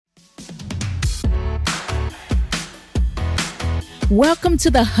Welcome to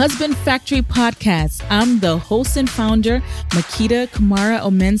the Husband Factory Podcast. I'm the host and founder, Makita Kamara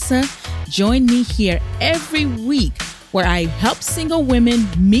Omensa. Join me here every week where I help single women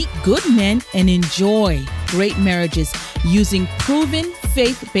meet good men and enjoy great marriages using proven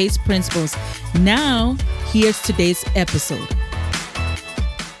faith-based principles. Now, here's today's episode.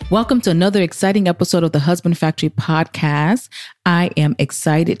 Welcome to another exciting episode of the Husband Factory Podcast. I am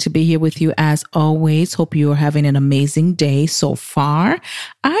excited to be here with you as always. Hope you are having an amazing day so far.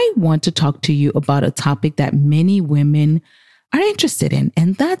 I want to talk to you about a topic that many women are interested in,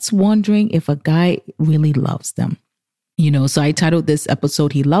 and that's wondering if a guy really loves them. So I titled this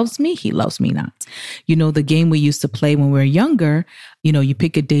episode, He Loves Me Not. The game we used to play when we were younger, you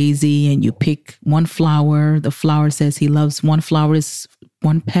pick a daisy and you pick one flower. The flower says he loves, one flower is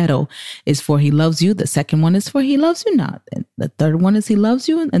one petal is for he loves you. The second one is for he loves you not. And the third one is he loves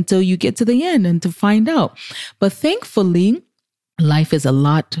you until you get to the end and to find out. But thankfully, life is a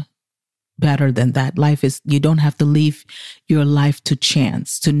lot better than that. Life is, you don't have to leave your life to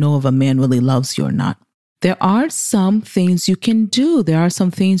chance to know if a man really loves you or not. There are some things you can do. There are some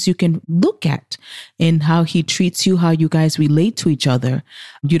things you can look at in how he treats you, how you guys relate to each other.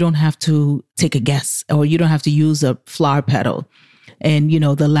 You don't have to take a guess, or you don't have to use a flower petal. And,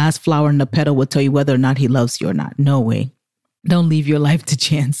 the last flower in the petal will tell you whether or not he loves you or not. No way. Don't leave your life to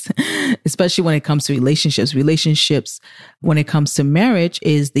chance, especially when it comes to relationships. Relationships, when it comes to marriage,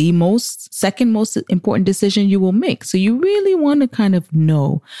 is the second most important decision you will make. So you really want to kind of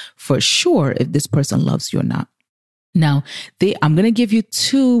know for sure if this person loves you or not. Now, I'm going to give you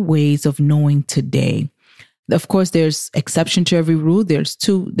two ways of knowing today. Of course, there's exception to every rule.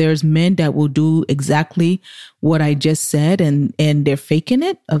 There's men that will do exactly what I just said and they're faking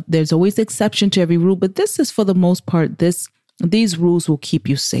it. There's always exception to every rule, but this is for the most part, these rules will keep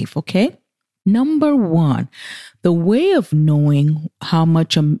you safe, okay? Number one, the way of knowing how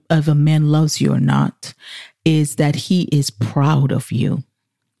much of a man loves you or not is that he is proud of you.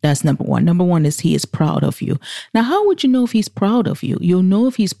 That's number one. Number one is he is proud of you. Now, how would you know if he's proud of you? You'll know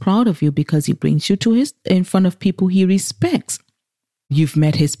if he's proud of you because he brings you in front of people he respects. You've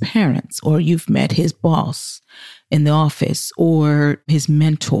met his parents, or you've met his boss in the office, or his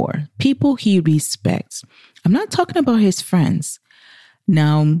mentor, people he respects. I'm not talking about his friends.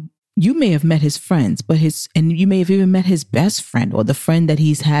 Now, you may have met his friends, and you may have even met his best friend, or the friend that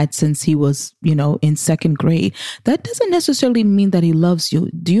he's had since he was, in second grade. That doesn't necessarily mean that he loves you.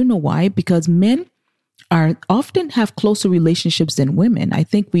 Do you know why? Because men often have closer relationships than women. I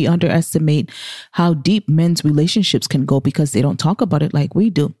think we underestimate how deep men's relationships can go because they don't talk about it like we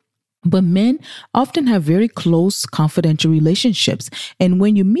do. But men often have very close, confidential relationships. And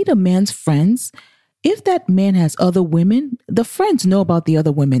when you meet a man's friends, if that man has other women, the friends know about the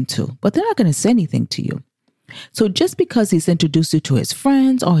other women too, but they're not going to say anything to you. So just because he's introduced you to his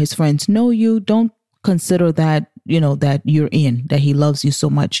friends, or his friends know you, don't consider that, that you're in, that he loves you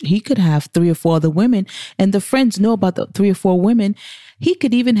so much. He could have 3 or 4 other women, and the friends know about the 3 or 4 women. He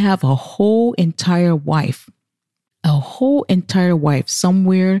could even have a whole entire wife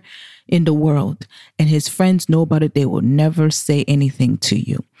somewhere in the world, and his friends know about it. They will never say anything to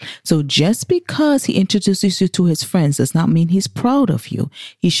you. So just because he introduces you to his friends does not mean he's proud of you.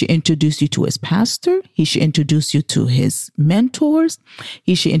 He should introduce you to his pastor. He should introduce you to his mentors.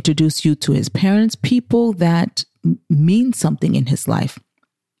 He should introduce you to his parents, people that mean something in his life.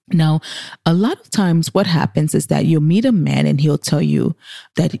 Now, a lot of times what happens is that you'll meet a man and he'll tell you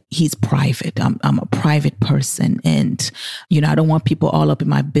that he's private. I'm a private person, and, I don't want people all up in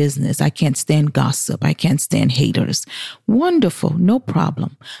my business. I can't stand gossip. I can't stand haters. Wonderful. No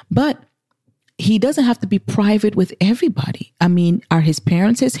problem. But he doesn't have to be private with everybody. I mean, are his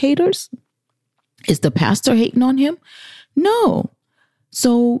parents his haters? Is the pastor hating on him? No.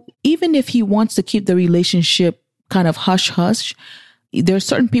 So even if he wants to keep the relationship kind of hush-hush, there are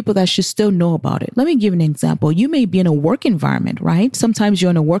certain people that should still know about it. Let me give an example. You may be in a work environment, right? Sometimes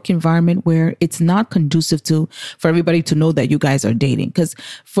you're in a work environment where it's not conducive for everybody to know that you guys are dating. Because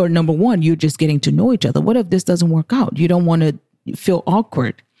for number one, you're just getting to know each other. What if this doesn't work out? You don't want to feel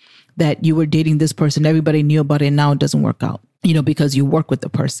awkward that you were dating this person. Everybody knew about it, and now it doesn't work out, because you work with the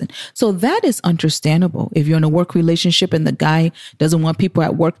person. So that is understandable. If you're in a work relationship and the guy doesn't want people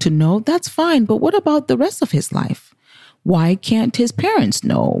at work to know, that's fine. But what about the rest of his life? Why can't his parents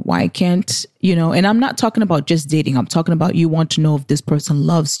know? Why can't, and I'm not talking about just dating. I'm talking about you want to know if this person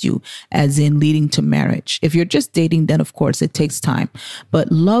loves you, as in leading to marriage. If you're just dating, then of course it takes time,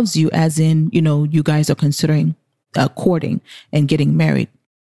 but loves you as in, you guys are considering courting and getting married.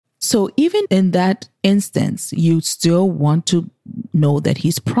 So even in that instance, you still want to know that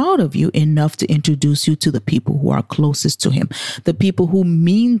he's proud of you enough to introduce you to the people who are closest to him, the people who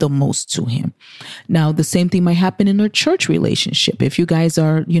mean the most to him. Now, the same thing might happen in a church relationship. If you guys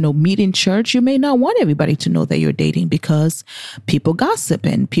are, meet in church, you may not want everybody to know that you're dating because people gossip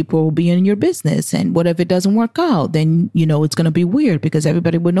and people will be in your business. And what if it doesn't work out? Then, it's going to be weird because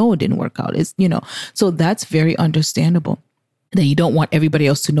everybody would know it didn't work out. So that's very understandable that you don't want everybody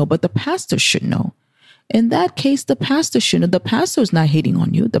else to know, but the pastor should know. In that case, the pastor should know. The pastor's not hating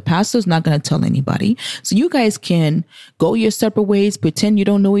on you. The pastor's not going to tell anybody. So you guys can go your separate ways, pretend you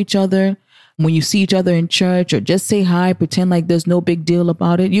don't know each other when you see each other in church, or just say hi, pretend like there's no big deal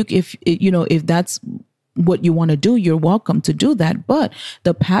about it. If that's what you want to do, you're welcome to do that. But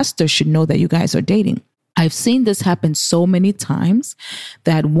the pastor should know that you guys are dating. I've seen this happen so many times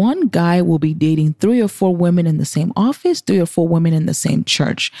that one guy will be dating 3 or 4 women in the same office, 3 or 4 women in the same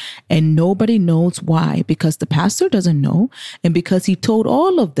church, and nobody knows why, because the pastor doesn't know, and because he told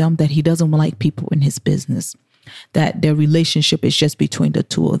all of them that he doesn't like people in his business, that their relationship is just between the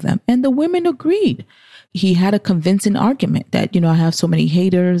two of them. And the women agreed. He had a convincing argument that, I have so many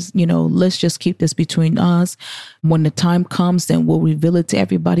haters, let's just keep this between us. When the time comes, then we'll reveal it to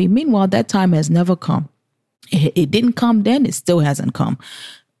everybody. Meanwhile, that time has never come. It didn't come then. It still hasn't come.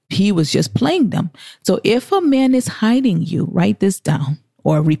 He was just playing them. So if a man is hiding you, write this down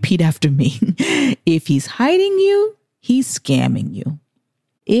or repeat after me. If he's hiding you, he's scamming you.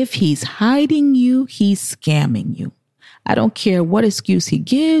 If he's hiding you, he's scamming you. I don't care what excuse he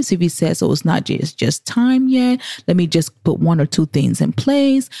gives. If he says, it's not just time yet. Let me just put 1 or 2 things in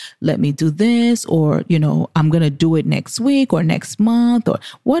place. Let me do this, or, I'm going to do it next week or next month, or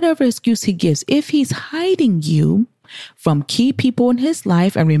whatever excuse he gives. If he's hiding you from key people in his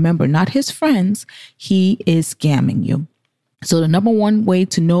life, and remember, not his friends, he is scamming you. So the number one way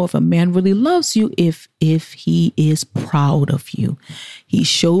to know if a man really loves you, if he is proud of you, he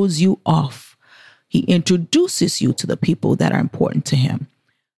shows you off. He introduces you to the people that are important to him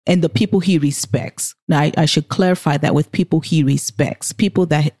and the people he respects. Now, I should clarify that with people he respects, people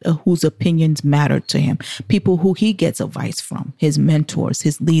that whose opinions matter to him, people who he gets advice from, his mentors,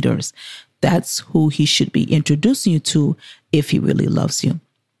 his leaders. That's who he should be introducing you to if he really loves you.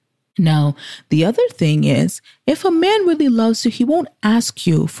 Now, the other thing is, if a man really loves you, he won't ask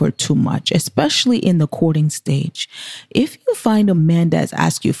you for too much, especially in the courting stage. If you find a man that's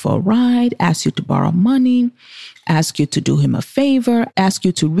asked you for a ride, asks you to borrow money, asks you to do him a favor, asks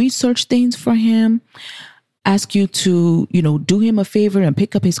you to research things for him, ask you to, do him a favor and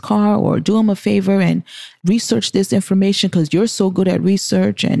pick up his car, or do him a favor and research this information because you're so good at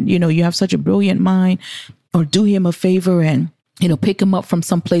research and, you have such a brilliant mind, or do him a favor and pick him up from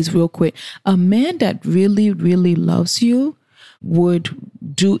someplace real quick. A man that really, really loves you would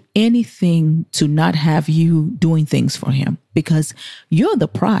do anything to not have you doing things for him because you're the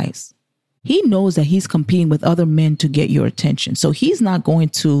prize. He knows that he's competing with other men to get your attention. So he's not going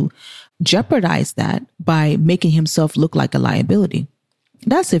to jeopardize that by making himself look like a liability.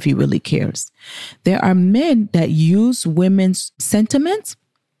 That's if he really cares. There are men that use women's sentiments,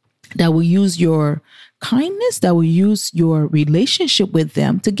 that will use your kindness, that will use your relationship with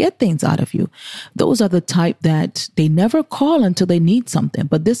them to get things out of you. Those are the type that they never call until they need something.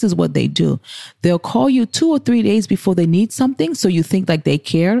 But this is what they do. They'll call you 2 or 3 days before they need something. So you think like they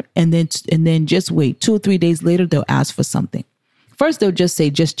care. And then just wait 2 or 3 days later, they'll ask for something. First, they'll just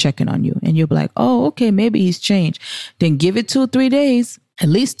say, just checking on you. And you'll be like, oh, okay, maybe he's changed. Then give it 2 or 3 days, at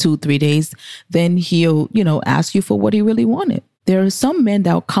least 2 or 3 days. Then he'll, ask you for what he really wanted. There are some men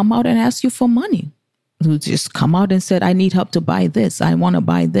that will come out and ask you for money, who just come out and said, I need help to buy this. I want to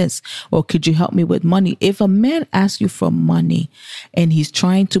buy this. Or could you help me with money? If a man asks you for money and he's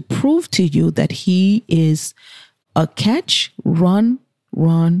trying to prove to you that he is a catch, run.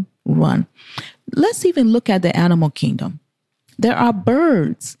 Let's even look at the animal kingdom. There are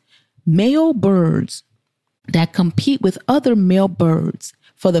birds, male birds, that compete with other male birds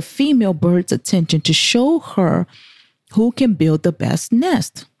for the female bird's attention to show her who can build the best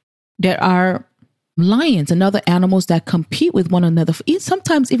nest. There are lions and other animals that compete with one another,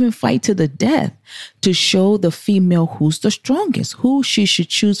 sometimes even fight to the death to show the female who's the strongest, who she should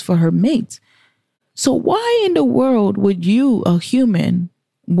choose for her mate. So why in the world would you, a human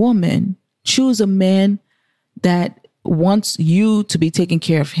woman, choose a man that wants you to be taking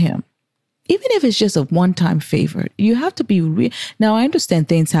care of him? Even if it's just a one-time favor, you have to be real. Now, I understand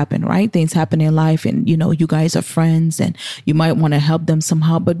things happen, right? Things happen in life and, you guys are friends and you might want to help them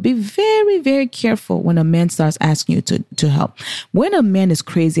somehow, but be very, very careful when a man starts asking you to help. When a man is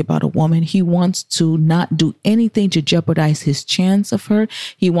crazy about a woman, he wants to not do anything to jeopardize his chance of her.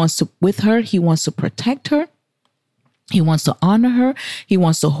 He wants to protect her. He wants to honor her. He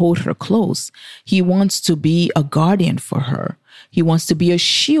wants to hold her close. He wants to be a guardian for her. He wants to be a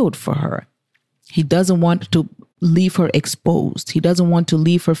shield for her. He doesn't want to leave her exposed. He doesn't want to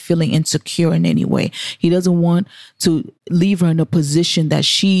leave her feeling insecure in any way. He doesn't want to leave her in a position that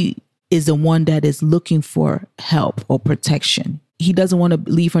she is the one that is looking for help or protection. He doesn't want to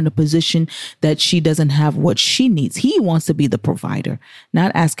leave her in a position that she doesn't have what she needs. He wants to be the provider,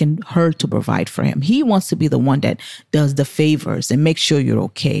 not asking her to provide for him. He wants to be the one that does the favors and makes sure you're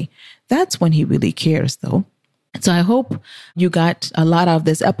okay. That's when he really cares, though. So I hope you got a lot out of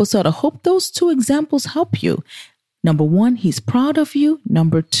this episode. I hope those two examples help you. Number one, he's proud of you.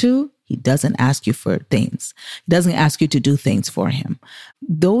 Number two, he doesn't ask you for things. He doesn't ask you to do things for him.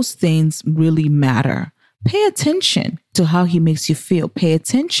 Those things really matter. Pay attention to how he makes you feel. Pay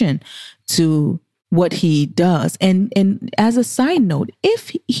attention to what he does. And as a side note,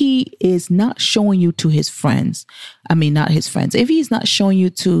 if he is not showing you to his friends, if he's not showing you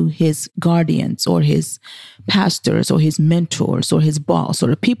to his guardians or his pastors or his mentors or his boss or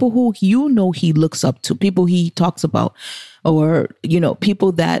the people who he looks up to, people he talks about, or,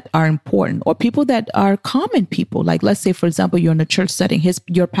 people that are important or people that are common people. Like, let's say, for example, you're in a church setting,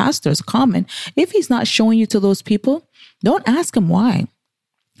 your pastor is common. If he's not showing you to those people, don't ask him why.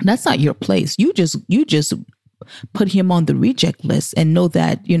 That's not your place. You just put him on the reject list and know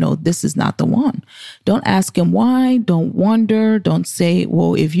that, this is not the one. Don't ask him why. Don't wonder. Don't say,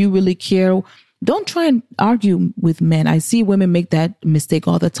 well, if you really care, don't try and argue with men. I see women make that mistake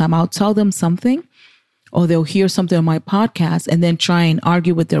all the time. I'll tell them something or they'll hear something on my podcast and then try and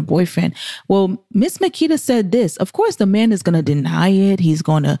argue with their boyfriend. Well, Miss Makita said this. Of course, the man is going to deny it. He's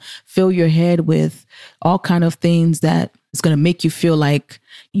going to fill your head with all kind of things that is going to make you feel like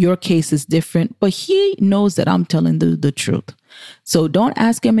your case is different. But he knows that I'm telling the truth. So don't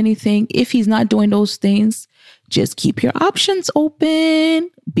ask him anything. If he's not doing those things, just keep your options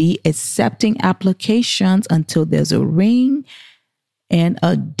open. Be accepting applications until there's a ring and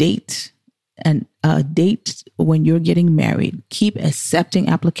a date. And a date when you're getting married. Keep accepting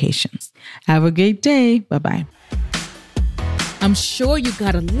applications. Have a great day. Bye-bye. I'm sure you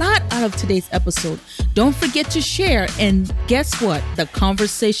got a lot out of today's episode. Don't forget to share. And guess what? The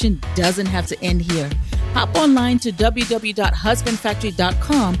conversation doesn't have to end here. Hop online to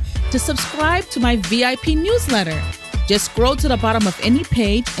www.husbandfactory.com to subscribe to my VIP newsletter. Just scroll to the bottom of any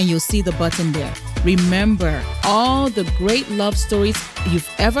page and you'll see the button there. Remember, all the great love stories you've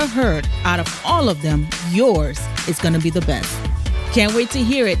ever heard, out of all of them, yours is going to be the best. Can't wait to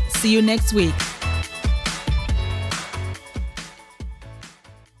hear it. See you next week.